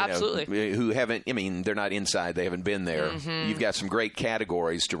 Yeah, absolutely. Who haven't, I mean, they're not inside. They haven't been there. Mm-hmm. You've got some great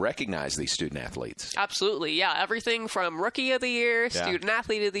categories to recognize these student athletes. Absolutely, yeah. Everything from Rookie of the Year, Student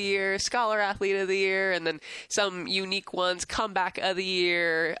Athlete of the Year, Scholar Athlete of the Year, and then some unique ones, Comeback of the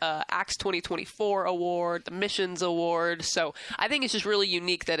Year, Acts 2024 Award, the Missions Award. So I think it's just really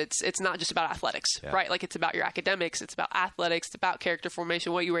unique that it's not just about athletics, right? Like, it's about your academics, it's about athletics, it's about character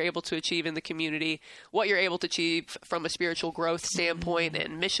formation, what you were able to achieve in the community, what you're able to achieve from a spiritual growth standpoint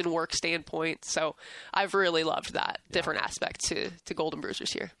and mission work standpoint. So I've really loved that different aspect to Golden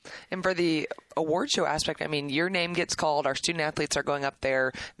Bruisers here. And for the award show aspect, I mean, your name gets called. Our student athletes are going up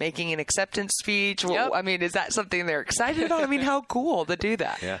there making an acceptance speech. Yep. I mean, is that something they're excited about? I mean, how cool to do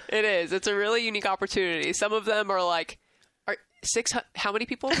that. Yeah. It is. It's a really unique opportunity. Some of them are like, how many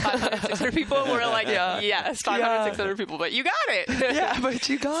people? 500, 600 people? We're like, yes, 500, 600 people, but you got it. Yeah, but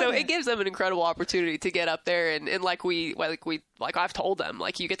you got it. So it gives them an incredible opportunity to get up there and like I've told them,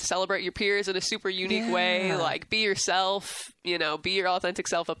 like, you get to celebrate your peers in a super unique way. Like, be yourself, be your authentic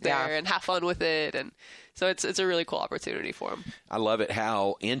self up there and have fun with it. And so it's a really cool opportunity for them. I love it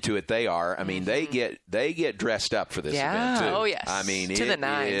how into it they are. I mean, they get dressed up for this event too. Oh yes. I mean, to the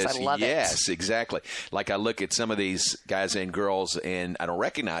nines. I love it. Yes, exactly. Like, I look at some of these guys and girls and I don't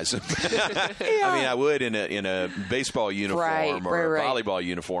recognize them. I mean, I would in a baseball uniform or a volleyball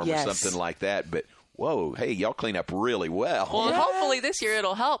uniform or something like that, but whoa, hey, y'all clean up really well. Well, hopefully this year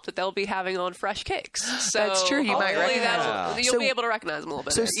it'll help that they'll be having on fresh kicks. So that's true. You might recognize You'll be able to recognize them a little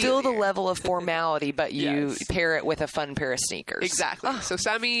bit. So still the level of formality, but you pair it with a fun pair of sneakers. Exactly. So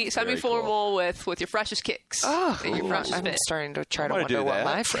semi-formal with your freshest kicks. Oh, and your freshest I'm fit. starting to try to wonder what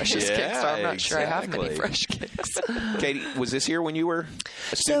my freshest kicks are. I'm not sure I have many fresh kicks. Katie, was this year when you were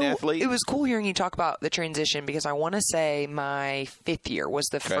a student athlete? It was cool hearing you talk about the transition because I want to say my 5th year was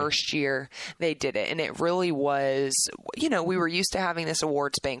the first year they did it. and it really was, we were used to having this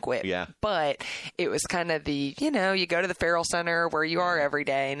awards banquet. Yeah. But it was kind of the, you go to the Farrell Center where you are every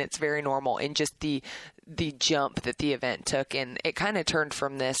day, and it's very normal, and just the jump that the event took, and it kind of turned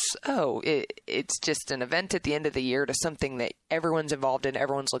from this, it's just an event at the end of the year, to something that everyone's involved in,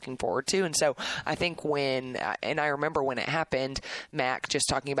 everyone's looking forward to. And so I think and I remember when it happened, Mac just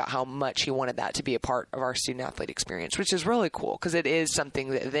talking about how much he wanted that to be a part of our student athlete experience, which is really cool, because it is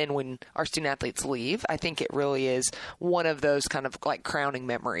something that then when our student athletes leave, I think it really is one of those kind of like crowning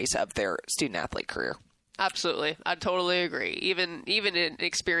memories of their student athlete career. Absolutely. I totally agree. Even in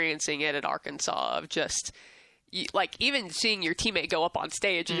experiencing it at Arkansas, of just even seeing your teammate go up on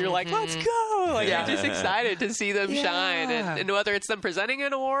stage and you're like, let's go. You're just excited to see them shine. And whether it's them presenting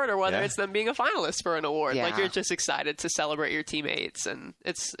an award or whether it's them being a finalist for an award, you're just excited to celebrate your teammates. And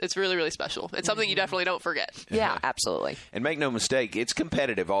it's really, really special. It's something you definitely don't forget. Yeah, absolutely. And make no mistake, it's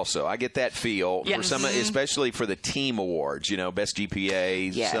competitive also. I get that feel for some, especially for the team awards, best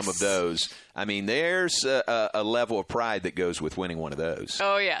GPA, some of those. I mean, there's a level of pride that goes with winning one of those.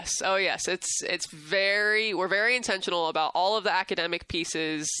 Oh yes. We're very intentional about all of the academic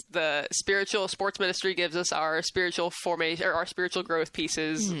pieces. The spiritual sports ministry gives us our spiritual formation, or our spiritual growth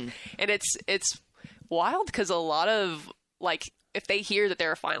pieces. And it's wild, because a lot of if they hear that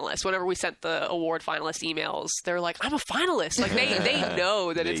they're a finalist, whenever we sent the award finalist emails, they're like, I'm a finalist. They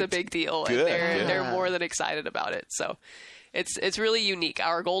know that it's a big deal. Good. And they're more than excited about it. So it's really unique.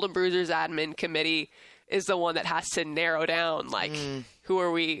 Our Golden Bruisers admin committee is the one that has to narrow down who are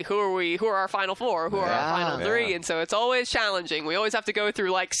our final four, who are our final three, and so it's always challenging. We always have to go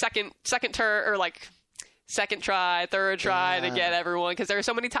through second turn, or second try, third try to get everyone, because there are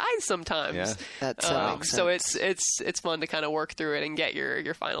so many ties sometimes. Yeah. That makes sense. So it's fun to kind of work through it and get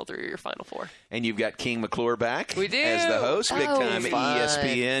your final three or your final four. And you've got King McClure back. We do. As the host, big time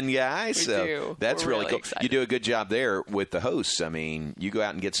ESPN guy. We so do. That's We're really cool. excited. You do a good job there with the hosts. I mean, you go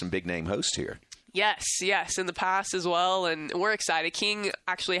out and get some big name hosts here. Yes, in the past as well, and we're excited. King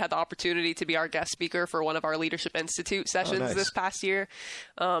actually had the opportunity to be our guest speaker for one of our Leadership Institute sessions this past year,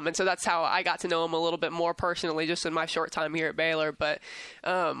 and so that's how I got to know him a little bit more personally, just in my short time here at Baylor. But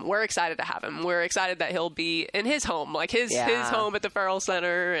we're excited to have him. We're excited that he'll be in his home, his home at the Farrell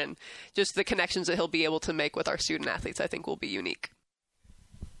Center, and just the connections that he'll be able to make with our student athletes, I think, will be unique.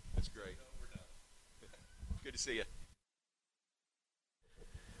 That's great. Good to see you.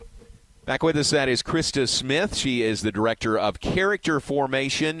 Back with us, that is Krista Smith. She is the Director of Character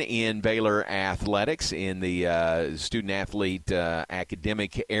Formation in Baylor Athletics in the student-athlete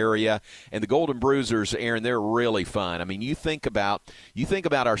academic area. And the Golden Bruisers, Aaron, they're really fun. I mean, you think about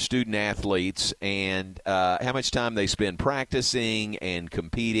our student-athletes and how much time they spend practicing and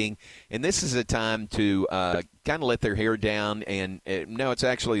competing. And this is a time to kind of let their hair down. And no, it's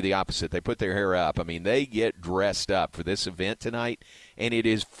actually the opposite. They put their hair up. I mean, they get dressed up for this event tonight. And it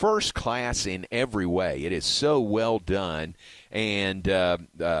is first class in every way. It is so well done. And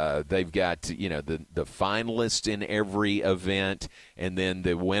they've got, the finalists in every event. And then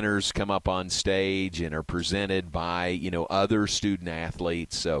the winners come up on stage and are presented by, other student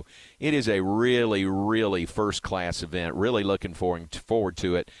athletes. So it is a really, really first class event. Really looking forward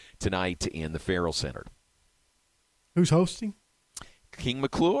to it tonight in the Farrell Center. Who's hosting? King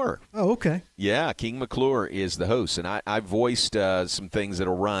McClure. Oh, okay. Yeah, King McClure is the host, and I voiced some things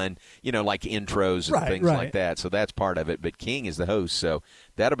that'll run, like intros and things like that. So that's part of it. But King is the host, so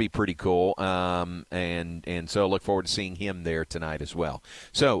that'll be pretty cool. And so I look forward to seeing him there tonight as well.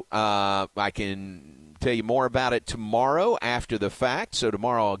 So I can tell you more about it tomorrow after the fact. So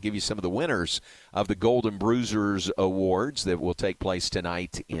tomorrow I'll give you some of the winners of the Golden Bruisers Awards that will take place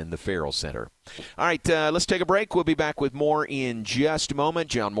tonight in the Farrell Center. All right, let's take a break. We'll be back with more in just a moment.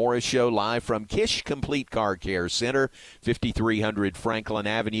 John Morris Show live from Kish Complete Car Care Center. 5300 Franklin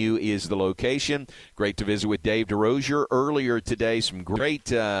Avenue is the location. Great to visit with Dave DeRozier earlier today. Some great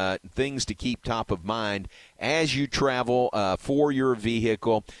things to keep top of mind as you travel for your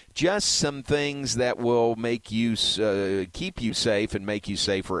vehicle. Just some things that will make you keep you safe and make you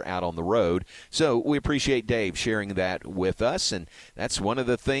safer out on the road. So we appreciate Dave sharing that with us, and that's one of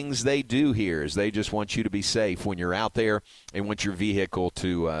the things they do here is they just want you to be safe when you're out there and want your vehicle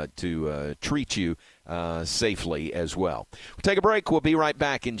to treat you safely as well. We'll take a break. We'll be right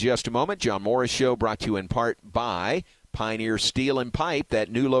back in just a moment. John Morris Show brought to you in part by Pioneer Steel and Pipe,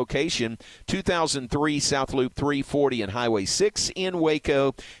 that new location, 2003 South Loop 340 and Highway 6 in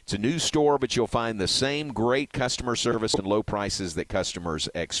Waco. It's a new store, but you'll find the same great customer service and low prices that customers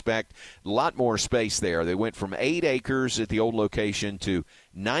expect. A lot more space there. They went from 8 acres at the old location to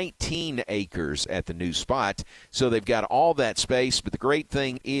 19 acres at the new spot. So they've got all that space, but the great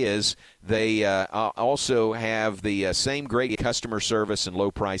thing is they also have the same great customer service and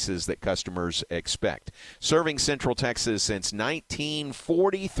low prices that customers expect. Serving Central Texas since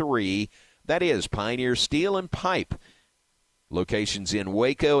 1943, that is Pioneer Steel and Pipe. Locations in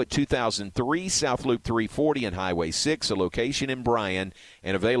Waco at 2003 South Loop 340 and Highway 6, a location in Bryan,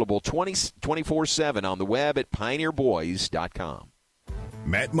 and available 24/7 on the web at pioneerboys.com.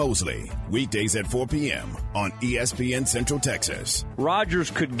 Matt Mosley, weekdays at 4 p.m. on ESPN Central Texas.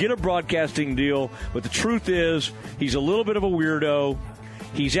 Rodgers could get a broadcasting deal, but the truth is he's a little bit of a weirdo.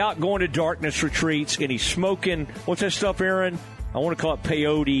 He's out going to darkness retreats, and he's smoking, what's that stuff, Aaron? I want to call it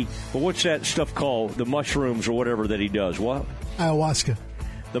peyote, but what's that stuff called? The mushrooms or whatever that he does. What? Ayahuasca.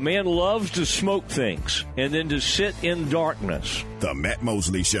 The man loves to smoke things and then to sit in darkness. The Matt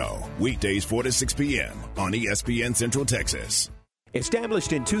Mosley Show, weekdays 4 to 6 p.m. on ESPN Central Texas.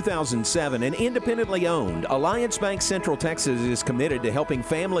 Established in 2007 and independently owned, Alliance Bank Central Texas is committed to helping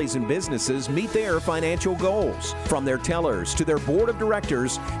families and businesses meet their financial goals. From their tellers to their board of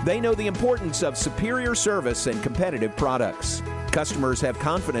directors, they know the importance of superior service and competitive products. Customers have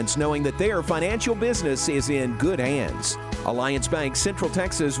confidence knowing that their financial business is in good hands. Alliance Bank Central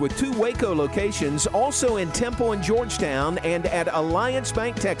Texas with 2 Waco locations, also in Temple and Georgetown, and at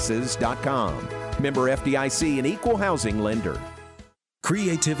alliancebanktexas.com. Member FDIC and equal housing lender.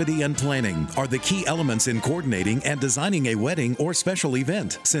 Creativity and planning are the key elements in coordinating and designing a wedding or special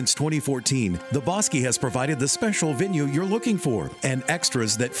event. Since 2014, The Bosque has provided the special venue you're looking for and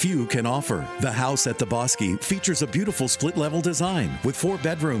extras that few can offer. The house at The Bosque features a beautiful split-level design with 4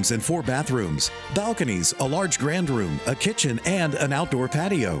 bedrooms and 4 bathrooms, balconies, a large grand room, a kitchen, and an outdoor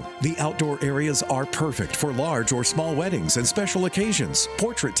patio. The outdoor areas are perfect for large or small weddings and special occasions,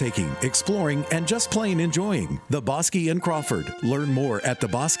 portrait taking, exploring, and just plain enjoying. The Bosque in Crawford. Learn more at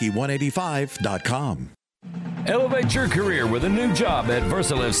thebosque185.com. Elevate your career with a new job at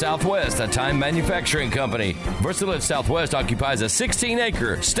VersaLift Southwest, a time manufacturing company. VersaLift Southwest occupies a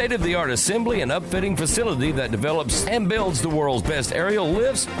 16-acre, state-of-the-art assembly and upfitting facility that develops and builds the world's best aerial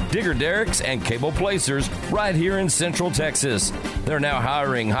lifts, digger derricks, and cable placers right here in Central Texas. They're now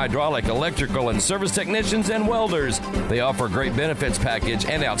hiring hydraulic, electrical, and service technicians and welders. They offer a great benefits package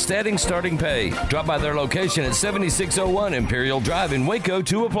and outstanding starting pay. Drop by their location at 7601 Imperial Drive in Waco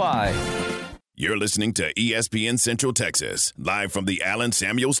to apply. You're listening to ESPN Central Texas, live from the Allen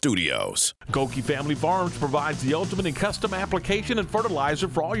Samuel Studios. Goelke Family Farms provides the ultimate in custom application and fertilizer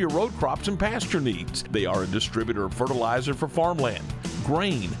for all your road crops and pasture needs. They are a distributor of fertilizer for farmland,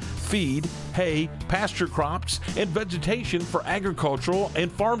 grain, feed, hay, pasture crops, and vegetation for agricultural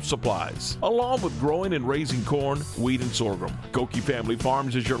and farm supplies, along with growing and raising corn, wheat, and sorghum. Goelke Family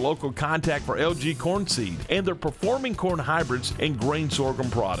Farms is your local contact for LG corn seed and their performing corn hybrids and grain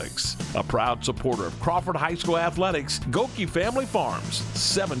sorghum products. A proud supporter of Crawford High School athletics, Goelke Family Farms,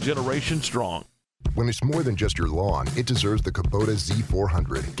 7 generations strong. When it's more than just your lawn, it deserves the Kubota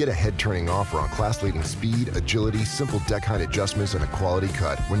Z400. Get a head-turning offer on class-leading speed, agility, simple deck height adjustments, and a quality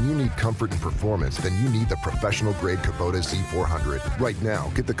cut. When you need comfort and performance, then you need the professional-grade Kubota Z400. Right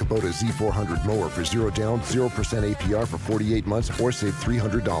now, get the Kubota Z400 mower for 0 down, 0% APR for 48 months, or save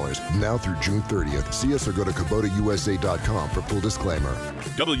 $300. Now through June 30th. See us or go to KubotaUSA.com for full disclaimer.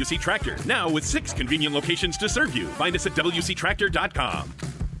 WC Tractor, now with 6 convenient locations to serve you. Find us at WCTractor.com.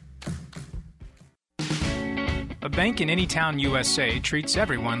 A bank in any town USA treats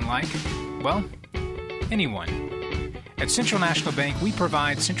everyone like, well, anyone. At Central National Bank, we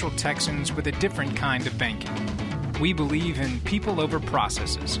provide Central Texans with a different kind of banking. We believe in people over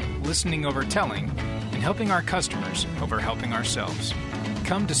processes, listening over telling, and helping our customers over helping ourselves.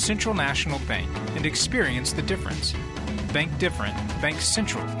 Come to Central National Bank and experience the difference. Bank different. Bank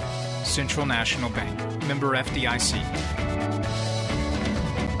Central. Central National Bank. Member FDIC.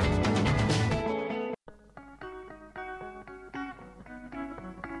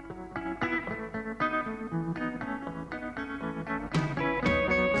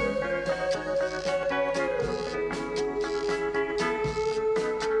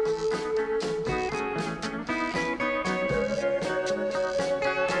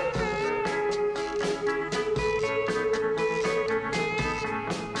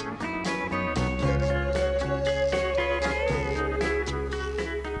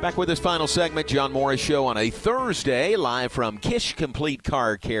 Back with this final segment, John Morris Show on a Thursday, live from Kish Complete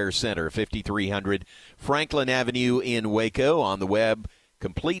Car Care Center, 5300 Franklin Avenue in Waco. On the web,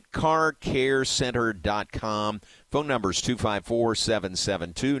 CompleteCarCareCenter.com. Phone number is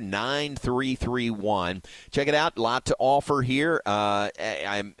 254-772-9331. Check it out. A lot to offer here.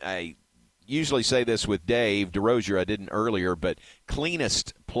 I usually say this with Dave DeRosier. I didn't earlier, but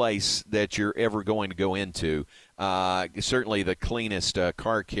cleanest place that you're ever going to go into. Certainly the cleanest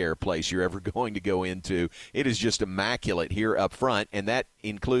car care place you're ever going to go into. It is just immaculate here up front, and that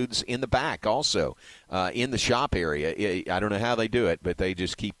includes in the back also, in the shop area. I don't know how they do it, but they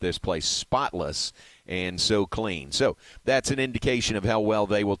just keep this place spotless and so clean. So that's an indication of how well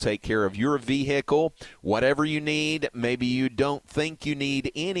they will take care of your vehicle. Whatever you need, maybe you don't think you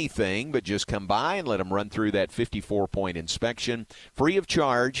need anything, but just come by and let them run through that 54-point inspection free of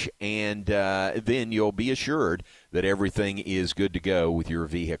charge, and then you'll be assured that everything is good to go with your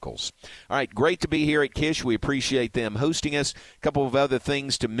vehicles. All right, great to be here at Kish. We appreciate them hosting us. A couple of other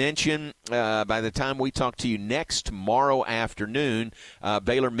things to mention. By the time we talk to you next tomorrow afternoon,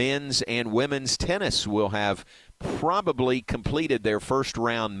 Baylor men's and women's tennis will have probably completed their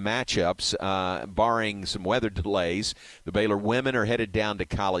first-round matchups, barring some weather delays. The Baylor women are headed down to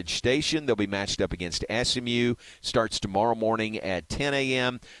College Station. They'll be matched up against SMU. Starts tomorrow morning at 10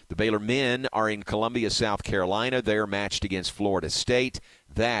 a.m. The Baylor men are in Columbia, South Carolina. They're matched against Florida State.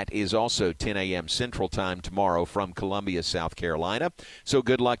 That is also 10 a.m. Central Time tomorrow from Columbia, South Carolina. So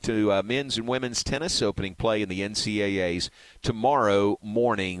good luck to men's and women's tennis, opening play in the NCAAs tomorrow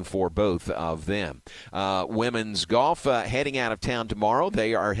morning for both of them. Women's golf heading out of town tomorrow.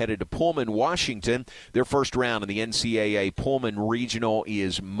 They are headed to Pullman, Washington. Their first round in the NCAA Pullman Regional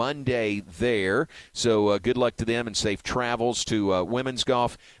is Monday there. So good luck to them and safe travels to women's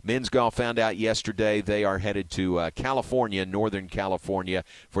golf. Men's golf found out yesterday they are headed to California, Northern California,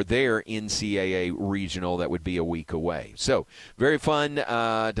 for their NCAA regional that would be a week away. So very fun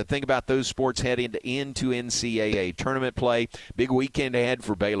to think about those sports heading into NCAA tournament play. Big weekend ahead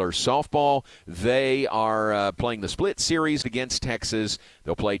for Baylor softball. They are playing the split series against Texas.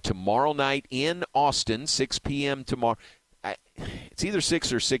 They'll play tomorrow night in Austin, 6 p.m. tomorrow. It's either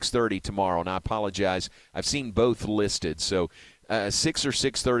 6 or 6:30 tomorrow, and I apologize. I've seen both listed. So 6 or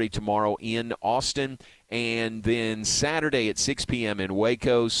 6:30 tomorrow in Austin. And then Saturday at 6 p.m. in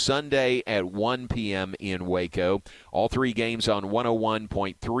Waco, Sunday at 1 p.m. in Waco. All three games on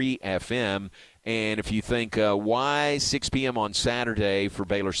 101.3 FM. And if you think, why 6 p.m. on Saturday for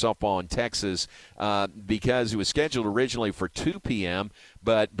Baylor softball in Texas? Because it was scheduled originally for 2 p.m.,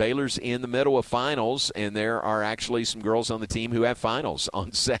 but Baylor's in the middle of finals, and there are actually some girls on the team who have finals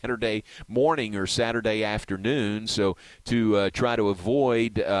on Saturday morning or Saturday afternoon. So to try to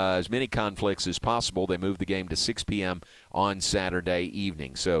avoid as many conflicts as possible, they moved the game to 6 p.m. on Saturday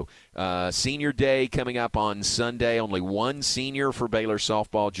evening. So senior day coming up on Sunday. Only one senior for Baylor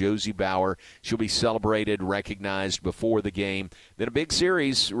softball, Josie Bauer. She'll be celebrated, recognized before the game. Then a big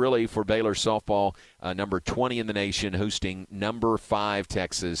series, really, for Baylor softball, number 20 in the nation, hosting number 5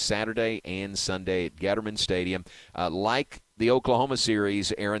 Texas Saturday and Sunday at Getterman Stadium. Like the Oklahoma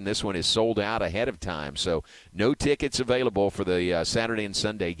series, Aaron, this one is sold out ahead of time. So no tickets available for the Saturday and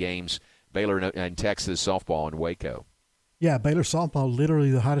Sunday games, Baylor and Texas softball in Waco. Yeah, Baylor softball,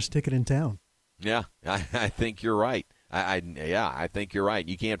 literally the hottest ticket in town. Yeah, I think you're right. I think you're right.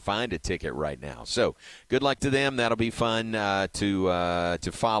 You can't find a ticket right now. So good luck to them. That'll be fun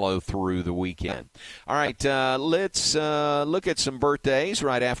to follow through the weekend. All right, let's look at some birthdays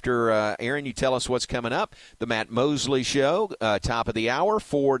right after, Aaron, you tell us what's coming up. The Matt Mosley Show, top of the hour,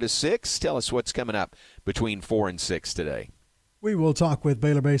 4 to 6. Tell us what's coming up between 4 and 6 today. We will talk with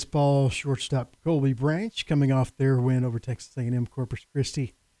Baylor baseball shortstop Colby Branch coming off their win over Texas A&M Corpus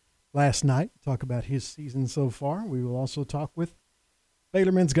Christi last night. Talk about his season so far. We will also talk with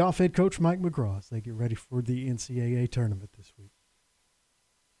Baylor men's golf head coach Mike McGraw as they get ready for the NCAA tournament this week.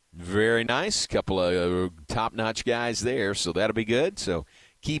 Very nice. Couple of top-notch guys there, so that'll be good. So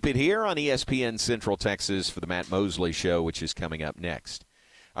keep it here on ESPN Central Texas for the Matt Mosley Show, which is coming up next.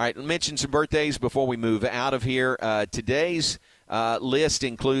 All right, mention some birthdays before we move out of here. Today's list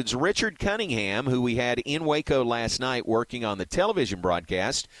includes Richard Cunningham, who we had in Waco last night working on the television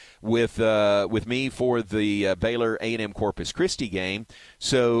broadcast with me for the Baylor A&M Corpus Christi game.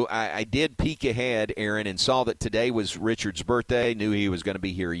 So I did peek ahead, Aaron, and saw that today was Richard's birthday, knew he was going to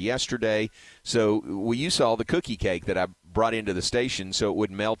be here yesterday. So you saw the cookie cake that I brought into the station so it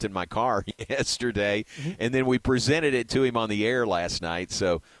wouldn't melt in my car yesterday, and then we presented it to him on the air last night.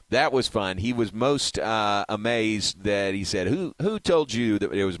 So that was fun. He was most amazed that he said, who told you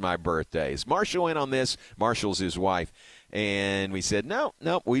that it was my birthday? Is Marshall in on this? Marshall's his wife. And we said, no,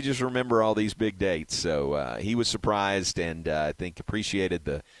 we just remember all these big dates. So he was surprised and I think appreciated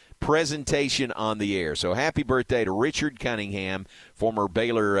the presentation on the air. So happy birthday to Richard Cunningham, former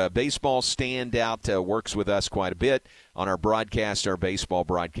Baylor baseball standout, works with us quite a bit on our broadcast, our baseball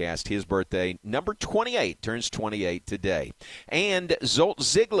broadcast. His birthday, number 28, turns 28 today. And Zolt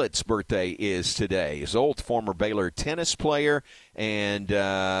Ziglet's birthday is today. Zolt, former Baylor tennis player and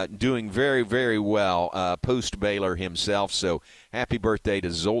doing very, very well post-Baylor himself. So happy birthday to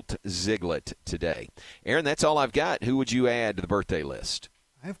Zolt Ziglet today. Aaron, that's all I've got. Who would you add to the birthday list?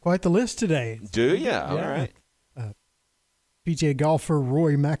 I have quite the list today. Do you? Yeah. All right. PGA golfer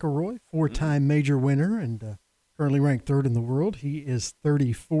Rory McIlroy, four-time major winner and currently ranked third in the world. He is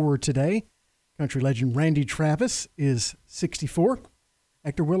 34 today. Country legend Randy Travis is 64.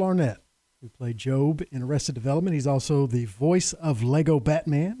 Actor Will Arnett, who played Job in Arrested Development. He's also the voice of Lego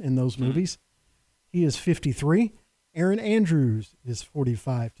Batman in those movies. He is 53. Aaron Andrews is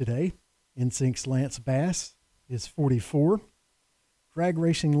 45 today. NSYNC's Lance Bass is 44. Drag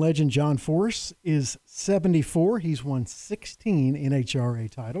racing legend John Force is 74. He's won 16 NHRA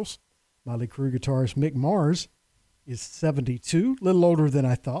titles. Motley Crue guitarist Mick Mars is 72, a little older than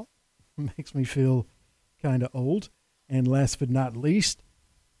I thought. Makes me feel kind of old. And last but not least,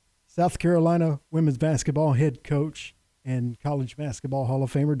 South Carolina women's basketball head coach and college basketball Hall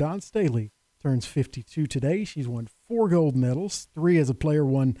of Famer Dawn Staley turns 52 today. She's won 4 gold medals, 3 as a player,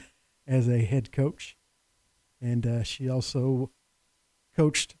 1 as a head coach. And she also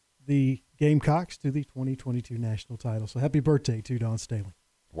coached the Gamecocks to the 2022 national title. So happy birthday to Dawn Staley.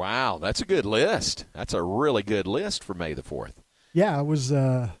 Wow, that's a good list. That's a really good list for May the 4th. Yeah, I was,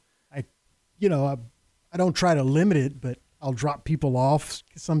 I don't try to limit it, but I'll drop people off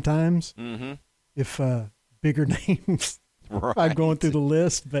sometimes if bigger names. Right. I'm going through the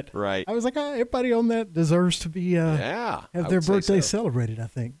list, but right. I was like, everybody on that deserves to be have their birthday celebrated, I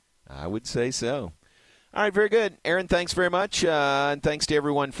think. I would say so. All right, very good. Aaron, thanks very much. And thanks to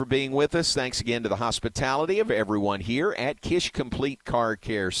everyone for being with us. Thanks again to the hospitality of everyone here at Kish Complete Car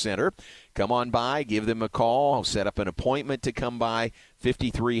Care Center. Come on by, give them a call, set up an appointment to come by.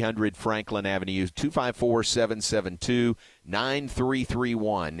 5300 Franklin Avenue,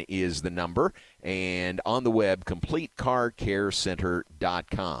 254-772-9331 is the number. And on the web,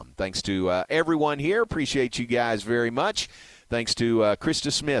 CompleteCarCareCenter.com. Thanks to everyone here. Appreciate you guys very much. Thanks to Krista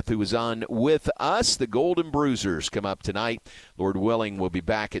Smith, who was on with us. The Golden Bruisers come up tonight. Lord willing, we'll be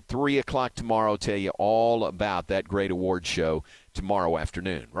back at 3 o'clock tomorrow. Tell you all about that great award show tomorrow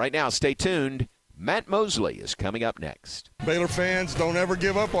afternoon. Right now, stay tuned. Matt Mosley is coming up next. Baylor fans, don't ever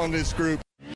give up on this group.